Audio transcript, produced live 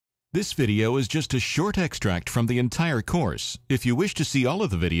This video is just a short extract from the entire course. If you wish to see all of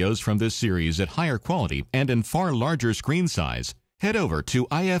the videos from this series at higher quality and in far larger screen size, head over to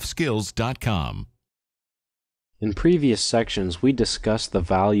ifskills.com. In previous sections, we discussed the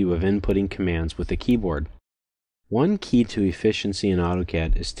value of inputting commands with the keyboard. One key to efficiency in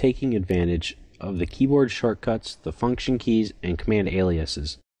AutoCAD is taking advantage of the keyboard shortcuts, the function keys, and command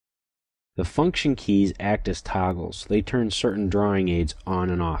aliases. The function keys act as toggles. They turn certain drawing aids on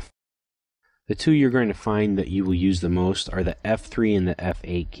and off. The two you're going to find that you will use the most are the F3 and the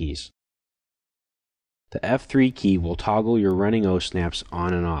F8 keys. The F3 key will toggle your running O-snaps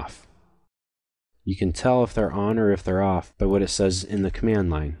on and off. You can tell if they're on or if they're off by what it says in the command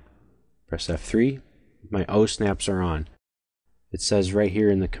line. Press F3, my O-snaps are on. It says right here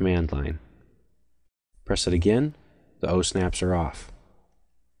in the command line. Press it again, the O-snaps are off.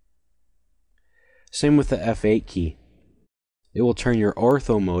 Same with the F8 key. It will turn your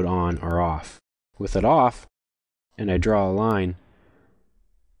Ortho Mode on or off. With it off, and I draw a line,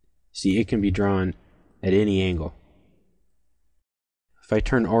 see it can be drawn at any angle. If I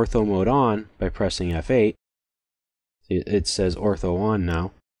turn Ortho Mode on by pressing F8, it says Ortho on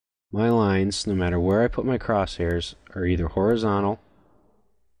now. My lines, no matter where I put my crosshairs, are either horizontal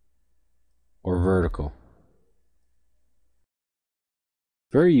or vertical.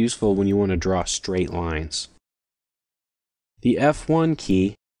 Very useful when you want to draw straight lines. The F1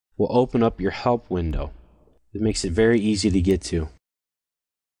 key will open up your help window. It makes it very easy to get to.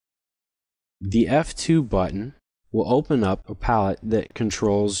 The F2 button will open up a palette that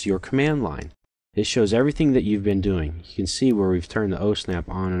controls your command line. It shows everything that you've been doing. You can see where we've turned the O-snap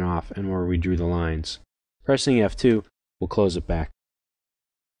on and off and where we drew the lines. Pressing F2 will close it back.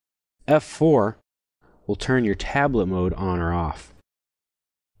 F4 will turn your tablet mode on or off.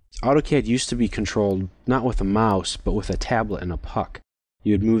 AutoCAD used to be controlled not with a mouse, but with a tablet and a puck.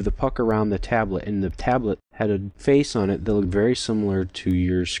 You would move the puck around the tablet, and the tablet had a face on it that looked very similar to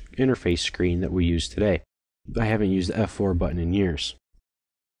your interface screen that we use today. I haven't used the F4 button in years.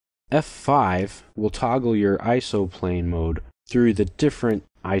 F5 will toggle your isoplane mode through the different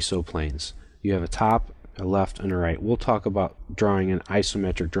isoplanes. You have a top, a left, and a right. We'll talk about drawing an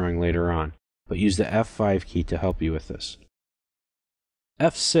isometric drawing later on, but use the F5 key to help you with this.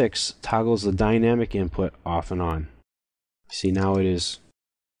 F6 toggles the dynamic input off and on. See, now it is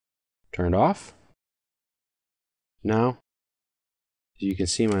turned off. Now, you can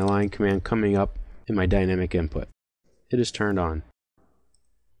see my line command coming up in my dynamic input. It is turned on.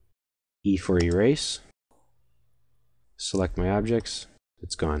 E for erase. Select my objects.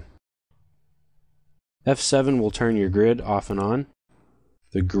 It's gone. F7 will turn your grid off and on.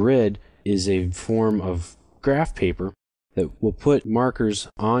 The grid is a form of graph paper that will put markers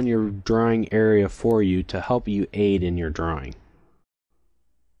on your drawing area for you to help you aid in your drawing.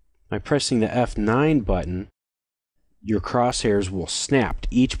 By pressing the F9 button, your crosshairs will snap to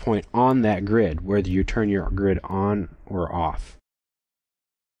each point on that grid, whether you turn your grid on or off.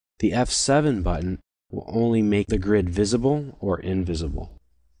 The F7 button will only make the grid visible or invisible.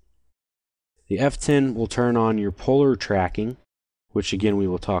 The F10 will turn on your polar tracking, which again we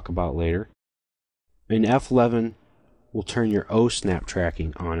will talk about later. And F11 will turn your O-snap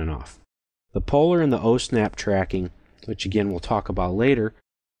tracking on and off. The polar and the O-snap tracking, which again we'll talk about later,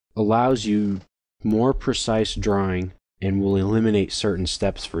 allows you more precise drawing and will eliminate certain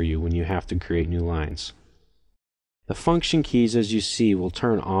steps for you when you have to create new lines. The function keys, as you see, will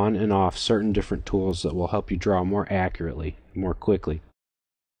turn on and off certain different tools that will help you draw more accurately, more quickly.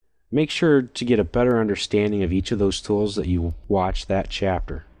 Make sure to get a better understanding of each of those tools that you watch that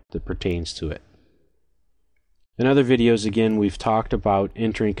chapter that pertains to it. In other videos, again, we've talked about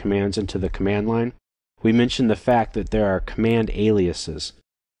entering commands into the command line. We mentioned the fact that there are command aliases.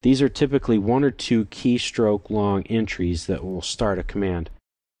 These are typically 1 or 2 keystroke long entries that will start a command.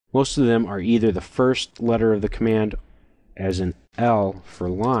 Most of them are either the first letter of the command, as in L for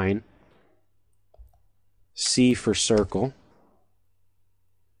line, C for circle,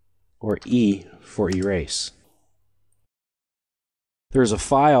 or E for erase. There's a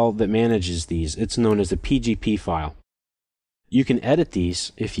file that manages these. It's known as the Pgp file. You can edit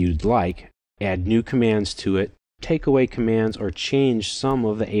these if you'd like, add new commands to it, take away commands, or change some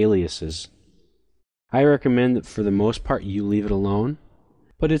of the aliases. I recommend that for the most part you leave it alone,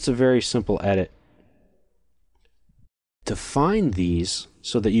 but it's a very simple edit. To find these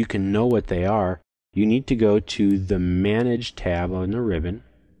so that you can know what they are, you need to go to the Manage tab on the ribbon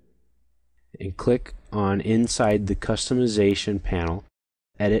and click on inside the Customization panel,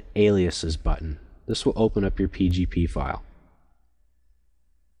 Edit Aliases button. This will open up your Pgp file.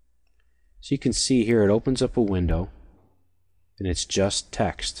 So you can see here it opens up a window and it's just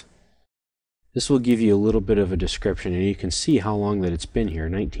text. This will give you a little bit of a description, and you can see how long that it's been here,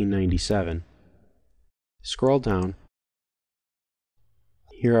 1997. Scroll down.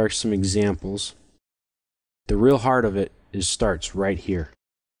 Here are some examples. The real heart of it starts right here.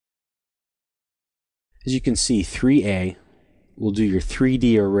 As you can see, 3A will do your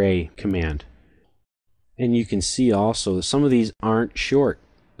 3D array command. And you can see also that some of these aren't short.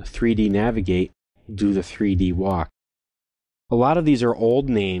 The 3D navigate will do the 3D walk. A lot of these are old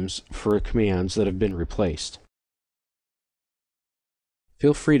names for commands that have been replaced.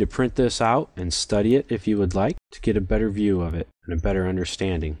 Feel free to print this out and study it if you would like to get a better view of it and a better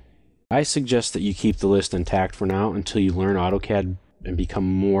understanding. I suggest that you keep the list intact for now until you learn AutoCAD and become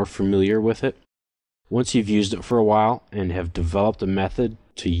more familiar with it. Once you've used it for a while and have developed a method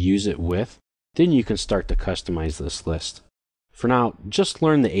to use it with, then you can start to customize this list. For now, just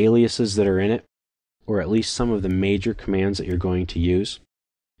learn the aliases that are in it, or at least some of the major commands that you're going to use.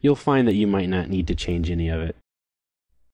 You'll find that you might not need to change any of it.